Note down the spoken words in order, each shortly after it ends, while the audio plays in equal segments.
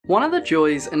One of the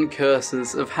joys and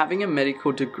curses of having a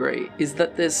medical degree is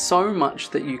that there's so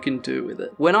much that you can do with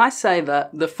it. When I say that,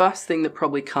 the first thing that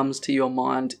probably comes to your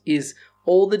mind is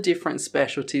all the different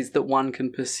specialties that one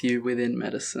can pursue within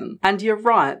medicine. And you're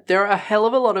right, there are a hell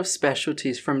of a lot of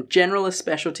specialties, from generalist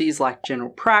specialties like general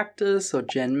practice or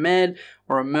gen med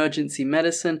or emergency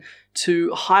medicine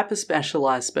to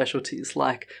hyper-specialized specialties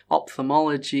like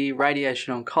ophthalmology,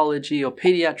 radiation oncology, or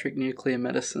pediatric nuclear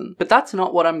medicine. But that's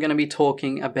not what I'm going to be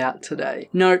talking about today.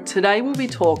 No, today we'll be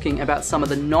talking about some of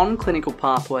the non-clinical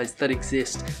pathways that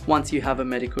exist once you have a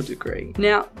medical degree.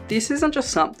 Now, this isn't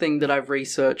just something that I've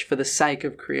researched for the sake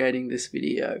of creating this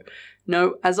video.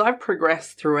 No, as I've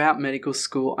progressed throughout medical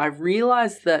school, I've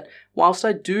realized that whilst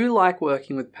I do like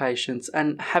working with patients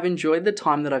and have enjoyed the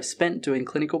time that I've spent doing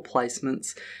clinical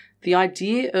placements, the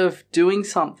idea of doing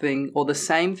something or the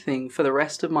same thing for the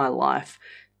rest of my life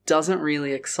doesn't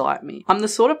really excite me. I'm the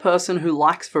sort of person who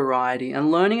likes variety and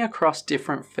learning across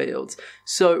different fields.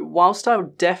 So whilst I'll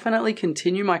definitely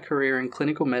continue my career in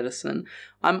clinical medicine,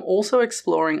 I'm also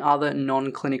exploring other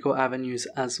non-clinical avenues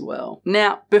as well.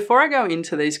 Now, before I go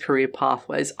into these career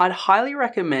pathways, I'd highly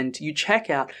recommend you check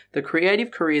out the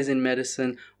Creative Careers in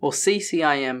Medicine or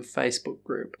CCIM Facebook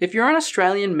group. If you're an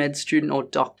Australian med student or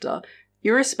doctor,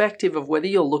 irrespective of whether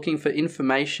you're looking for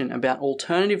information about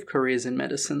alternative careers in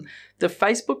medicine, the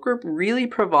Facebook group really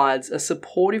provides a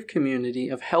supportive community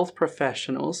of health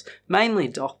professionals, mainly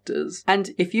doctors.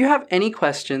 And if you have any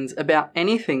questions about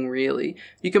anything really,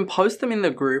 you can post them in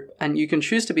the group, and you can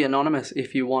choose to be anonymous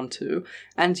if you want to,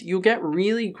 and you'll get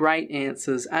really great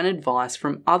answers and advice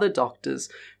from other doctors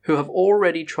who have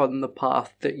already trodden the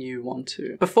path that you want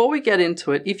to. Before we get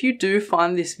into it, if you do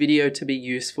find this video to be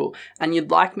useful and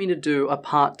you'd like me to do a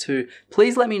part 2,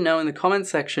 please let me know in the comment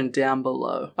section down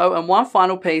below. Oh, and one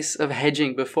final piece of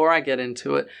hedging before I get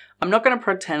into it. I'm not going to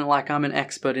pretend like I'm an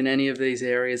expert in any of these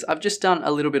areas. I've just done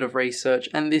a little bit of research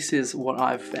and this is what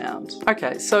I've found.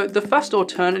 Okay, so the first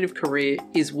alternative career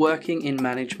is working in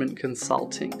management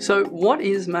consulting. So what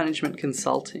is management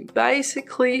consulting?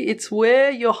 Basically, it's where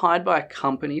you're hired by a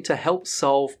company to help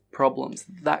solve problems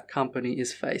that company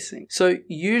is facing. So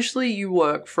usually you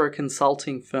work for a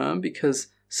consulting firm because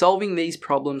solving these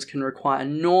problems can require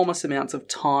enormous amounts of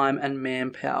time and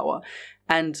manpower.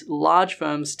 And large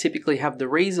firms typically have the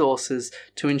resources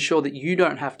to ensure that you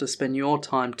don't have to spend your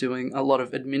time doing a lot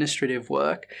of administrative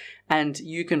work and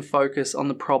you can focus on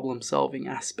the problem-solving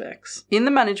aspects. In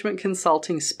the management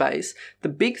consulting space, the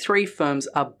big 3 firms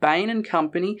are Bain &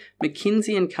 Company,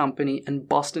 McKinsey & Company, and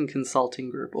Boston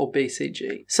Consulting Group, or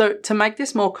BCG. So to make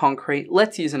this more concrete,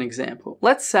 let's use an example.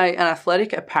 Let's say an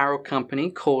athletic apparel company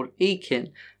called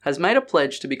Ekin has made a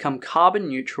pledge to become carbon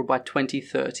neutral by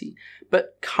 2030,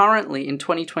 but currently in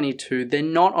 2022, they're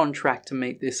not on track to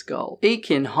meet this goal.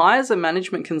 Ekin hires a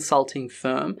management consulting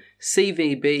firm,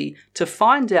 CVB, to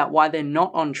find out why they're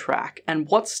not on track and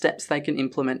what steps they can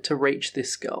implement to reach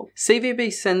this goal.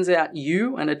 CVB sends out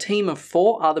you and a team of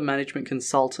 4 other management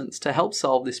consultants to help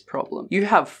solve this problem. You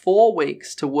have 4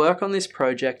 weeks to work on this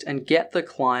project and get the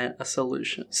client a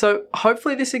solution. So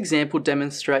hopefully this example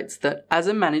demonstrates that as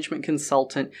a management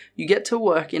consultant, you get to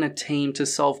work in a team to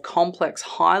solve complex,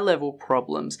 high-level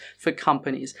problems for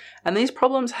companies, and these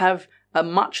problems have a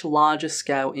much larger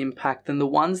scale impact than the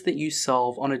ones that you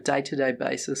solve on a day-to-day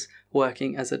basis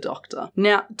working as a doctor.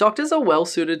 Now, doctors are well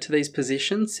suited to these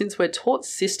positions since we're taught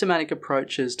systematic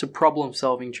approaches to problem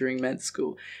solving during med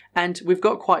school, and we've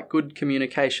got quite good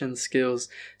communication skills.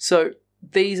 So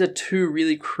these are 2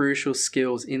 really crucial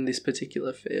skills in this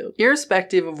particular field.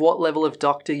 Irrespective of what level of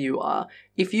doctor you are,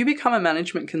 if you become a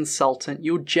management consultant,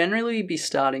 you'll generally be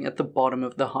starting at the bottom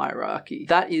of the hierarchy.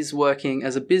 That is working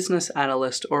as a business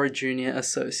analyst or a junior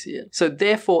associate. So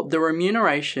therefore, the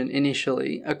remuneration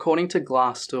initially, according to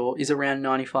Glassdoor, is around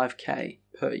 $95K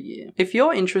per year. If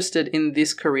you're interested in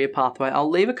this career pathway, I'll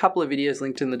leave a couple of videos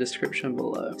linked in the description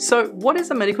below. So what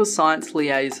is a medical science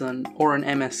liaison or an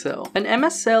MSL? An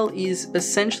MSL is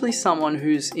essentially someone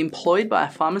who's employed by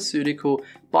a pharmaceutical,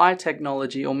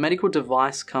 biotechnology, or medical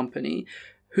device company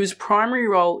whose primary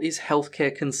role is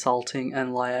healthcare consulting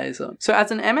and liaison. So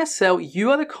as an MSL, you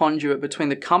are the conduit between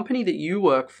the company that you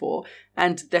work for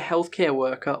and the healthcare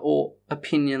worker or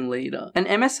opinion leader. An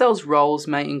MSL's roles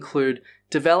may include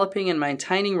developing and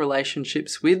maintaining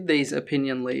relationships with these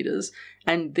opinion leaders,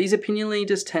 and these opinion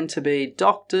leaders tend to be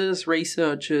doctors,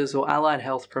 researchers, or allied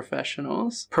health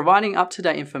professionals, providing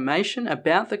up-to-date information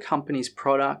about the company's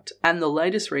product and the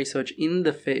latest research in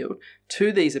the field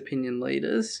to these opinion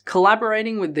leaders,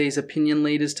 collaborating with these opinion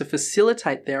leaders to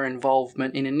facilitate their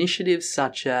involvement in initiatives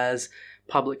such as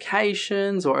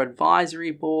publications or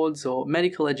advisory boards or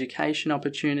medical education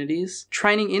opportunities,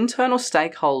 training internal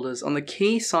stakeholders on the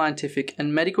key scientific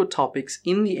and medical topics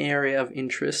in the area of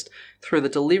interest through the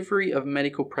delivery of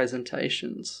medical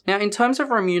presentations. Now, in terms of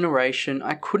remuneration,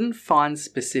 I couldn't find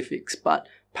specifics, but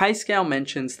PayScale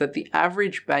mentions that the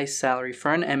average base salary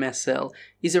for an MSL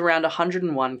is around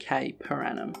 101k per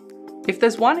annum. If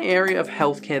there's one area of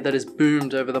healthcare that has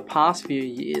boomed over the past few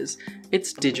years,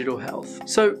 it's digital health.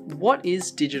 So what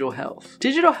is digital health?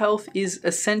 Digital health is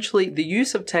essentially the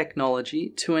use of technology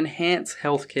to enhance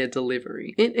healthcare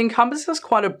delivery. It encompasses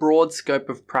quite a broad scope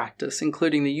of practice,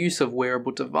 including the use of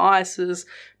wearable devices,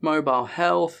 mobile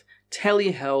health,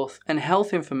 telehealth, and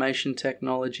health information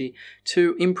technology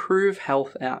to improve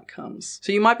health outcomes.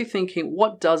 So you might be thinking,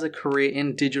 what does a career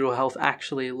in digital health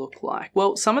actually look like?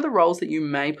 Well, some of the roles that you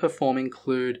may perform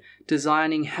include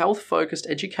designing health-focused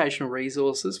educational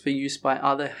resources for use by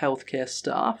other healthcare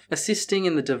staff, assisting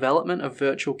in the development of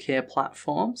virtual care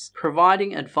platforms,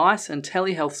 providing advice and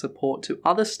telehealth support to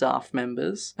other staff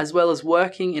members, as well as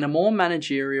working in a more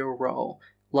managerial role,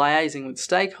 liaising with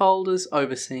stakeholders,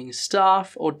 overseeing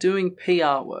staff, or doing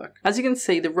PR work. As you can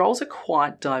see, the roles are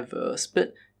quite diverse,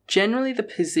 but generally the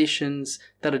positions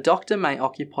that a doctor may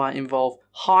occupy involve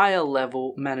higher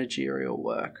level managerial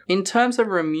work. In terms of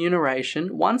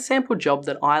remuneration, one sample job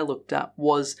that I looked at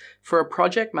was for a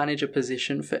project manager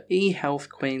position for eHealth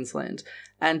Queensland,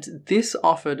 and this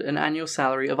offered an annual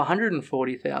salary of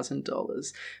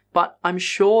 $140,000. But I'm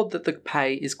sure that the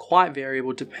pay is quite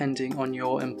variable depending on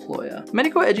your employer.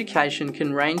 Medical education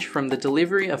can range from the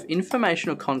delivery of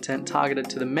informational content targeted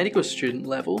to the medical student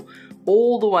level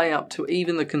all the way up to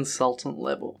even the consultant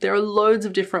level. There are loads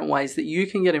of different ways that you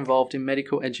can get involved in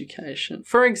medical education.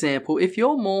 For example, if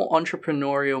you're more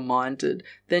entrepreneurial minded,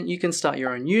 then you can start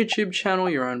your own YouTube channel,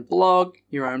 your own blog,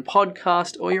 your own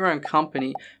podcast, or your own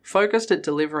company focused at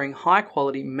delivering high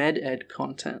quality med ed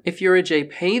content. If you're a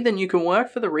GP, then you can work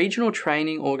for the regional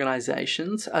training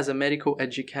organizations as a medical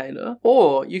educator,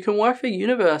 or you can work for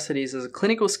universities as a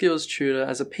clinical skills tutor,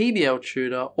 as a PBL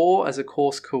tutor, or as a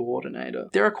course coordinator.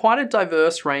 There are quite a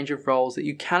diverse range of roles that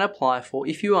you can apply for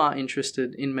if you are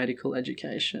interested in medical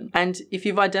education. And if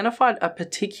you've identified a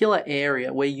particular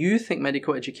area where you think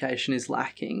medical education is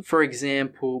lacking, for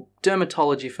example,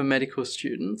 dermatology for medical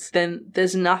students, then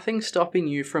there's nothing stopping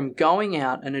you from going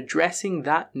out and addressing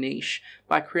that niche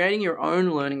by creating your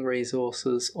own learning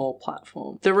resources or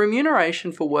platform. The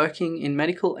remuneration for working in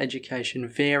medical education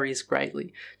varies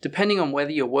greatly, depending on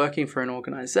whether you're working for an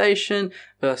organization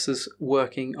versus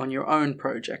working on your own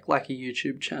project, like a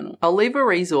YouTube channel. I'll leave a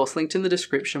resource linked in the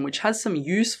description which has some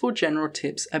useful general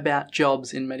tips about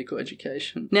jobs in medical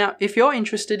education. Now, if you're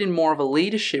interested in more of a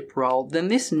leadership role, then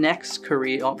this next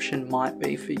career option might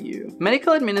be for you.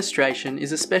 Medical administration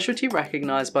is a specialty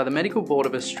recognised by the Medical Board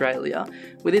of Australia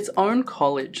with its own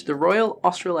college, the Royal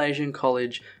Australasian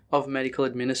College of Medical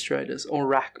Administrators, or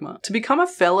RACMA. To become a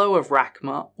fellow of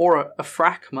RACMA or a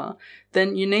FRACMA,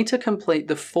 then you need to complete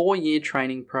the 4-year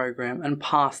training program and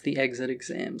pass the exit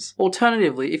exams.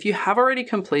 Alternatively, if you have already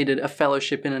completed a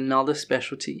fellowship in another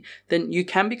specialty, then you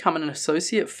can become an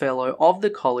associate fellow of the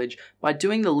college by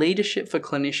doing the Leadership for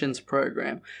Clinicians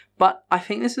program. But I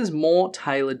think this is more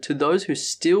tailored to those who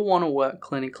still want to work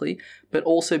clinically, but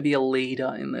also be a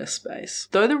leader in their space.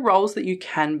 Though the roles that you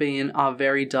can be in are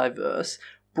very diverse,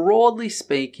 broadly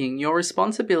speaking, your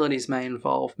responsibilities may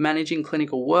involve managing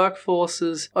clinical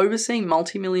workforces, overseeing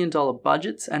multi-million-dollar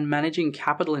budgets, and managing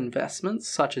capital investments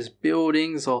such as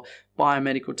buildings or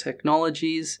biomedical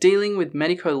technologies, dealing with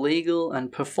medico-legal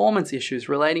and performance issues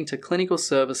relating to clinical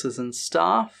services and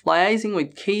staff, liaising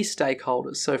with key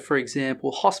stakeholders, so for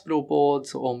example, hospital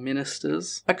boards or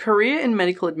ministers. A career in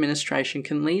medical administration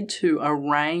can lead to a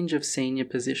range of senior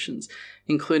positions,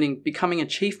 including becoming a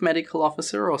chief medical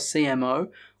officer or CMO,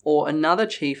 or another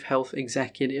chief health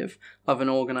executive of an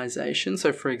organisation,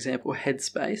 so for example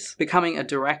Headspace, becoming a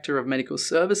director of medical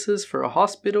services for a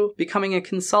hospital, becoming a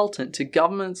consultant to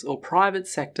governments or private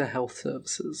sector health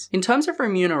services. In terms of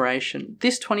remuneration,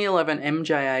 this 2011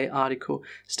 MJA article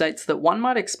states that one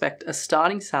might expect a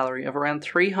starting salary of around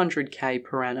 300k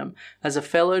per annum as a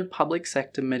fellowed public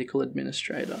sector medical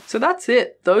administrator. So that's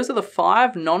it. Those are the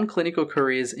 5 non-clinical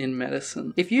careers in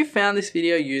medicine. If you found this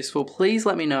video useful, please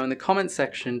let me know in the comment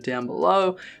section section down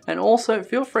below, and also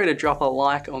feel free to drop a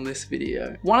like on this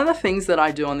video. One of the things that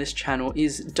I do on this channel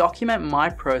is document my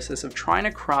process of trying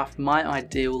to craft my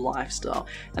ideal lifestyle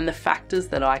and the factors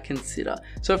that I consider.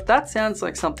 So if that sounds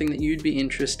like something that you'd be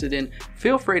interested in,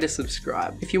 feel free to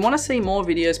subscribe. If you want to see more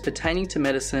videos pertaining to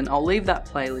medicine, I'll leave that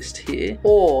playlist here,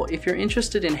 or if you're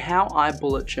interested in how I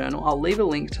bullet journal, I'll leave a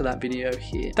link to that video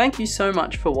here. Thank you so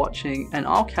much for watching, and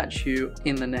I'll catch you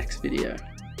in the next video.